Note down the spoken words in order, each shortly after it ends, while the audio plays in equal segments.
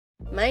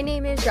My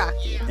name is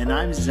Rocky. And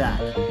I'm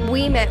Zach.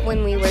 We met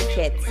when we were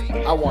kids.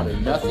 I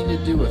wanted nothing to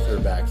do with her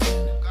back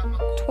then.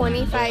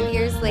 25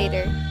 years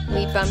later,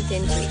 we bumped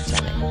into each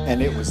other.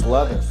 And it was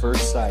love at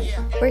first sight.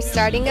 We're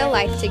starting a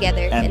life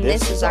together, and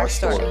this is our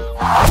story.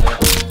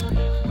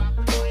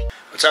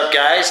 What's up,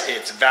 guys?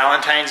 It's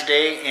Valentine's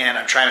Day, and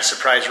I'm trying to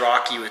surprise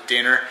Rocky with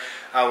dinner.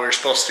 We were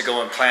supposed to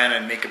go and plan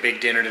and make a big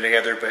dinner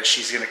together, but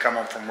she's going to come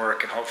home from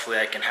work, and hopefully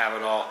I can have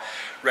it all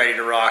ready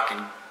to rock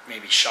and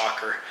maybe shock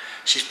her.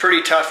 She's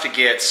pretty tough to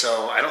get,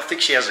 so I don't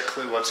think she has a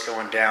clue what's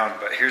going down,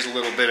 but here's a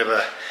little bit of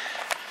a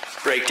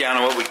breakdown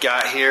of what we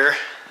got here.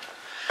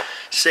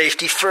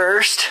 Safety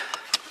first.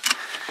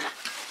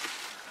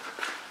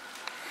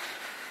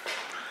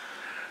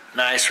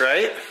 Nice,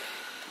 right?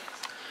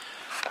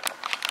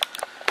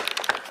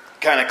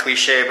 Kind of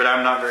cliche, but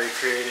I'm not very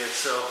creative,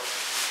 so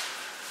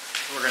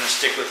we're going to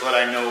stick with what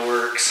I know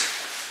works.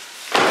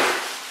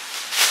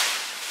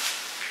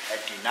 I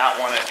do not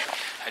want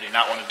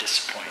to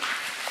disappoint.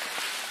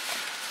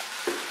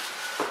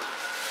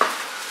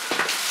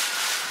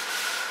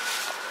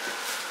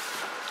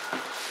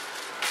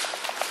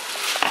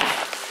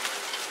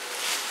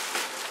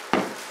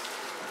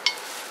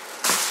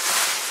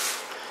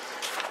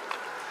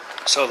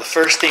 So the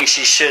first thing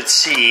she should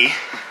see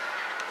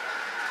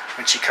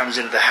when she comes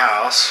into the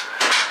house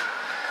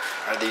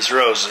are these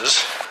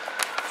roses.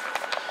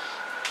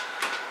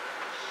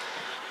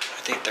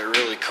 I think they're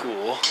really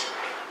cool.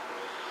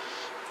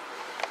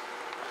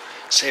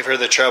 Save her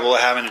the trouble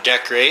of having to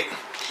decorate.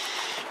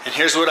 And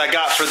here's what I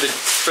got for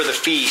the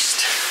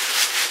feast.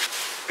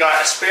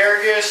 Got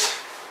asparagus,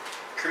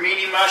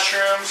 cremini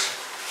mushrooms,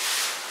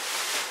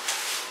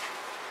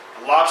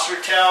 a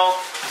lobster tail,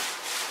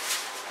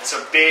 and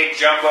some big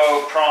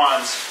jumbo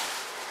prawns.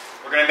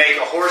 We're gonna make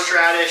a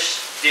horseradish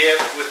dip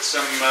with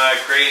some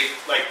great,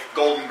 like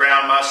golden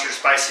brown mustard,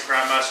 spicy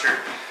brown mustard.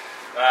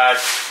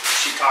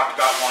 She talked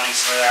about wanting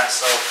some of that,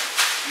 so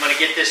I'm gonna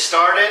get this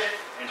started,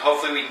 and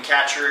hopefully we can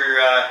catch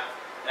her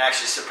and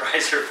actually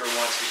surprise her for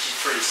once, because she's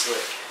pretty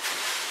slick.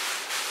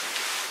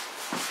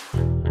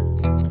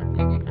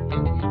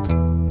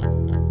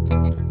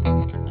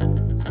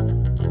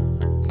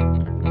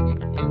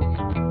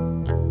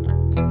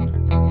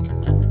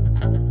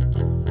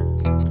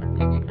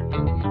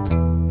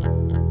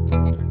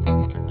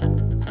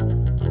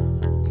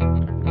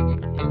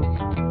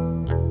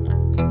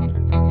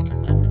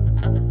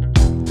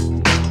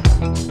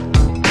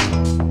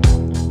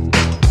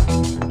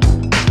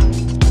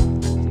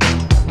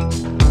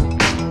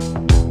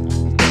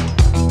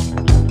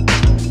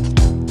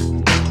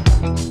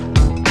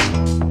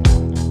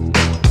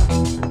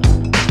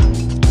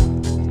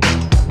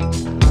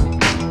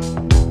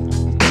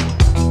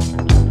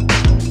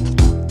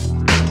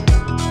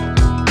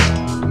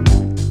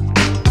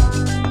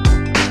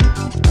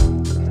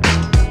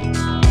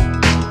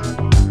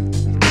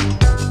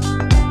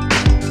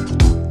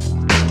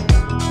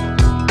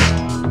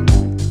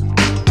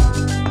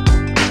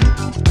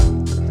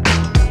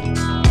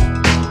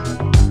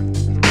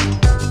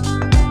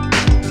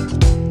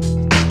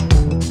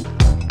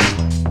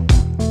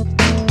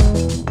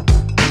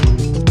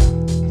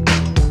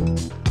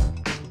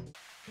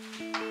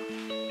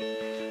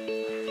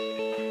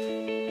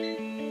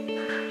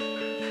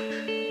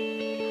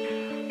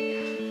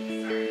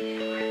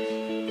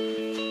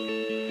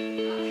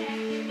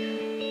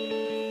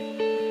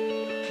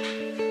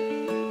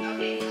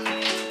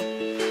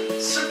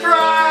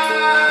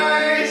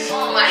 Surprise!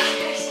 Oh my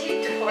gosh, you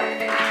dork.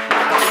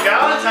 Happy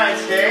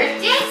Valentine's Day!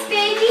 Thanks,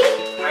 baby!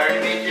 I already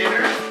made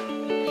dinner.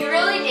 You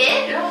really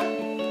did? Yeah.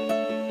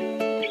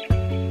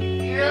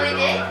 You really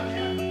did?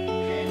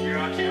 Okay, you're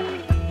on camera.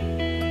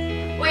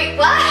 Wait,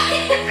 what?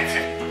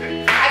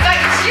 I got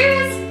your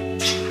shoes!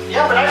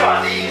 Yeah, but I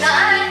got these.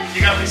 Nuh-uh. You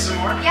got me some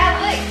more? Yeah,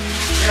 look.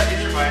 Yeah,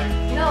 these are mine.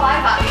 No,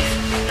 I got these.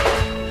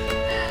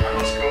 That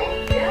was cool.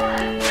 Yeah.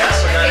 Yeah,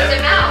 so I Pick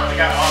them out.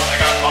 got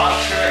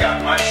lobster, I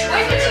got mushrooms.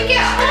 When did I got you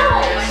get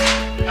home?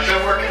 asparagus. I've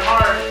been working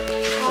hard.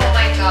 Oh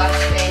my gosh,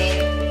 babe.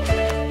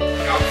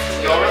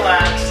 Go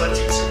relax. Let's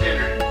eat some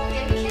dinner.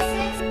 Give me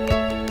kisses.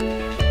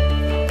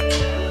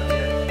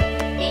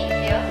 Thank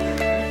you.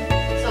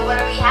 So what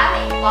are we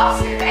having?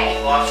 Lobster, right?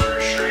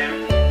 Lobster,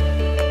 shrimp.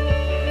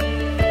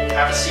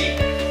 Have a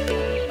seat.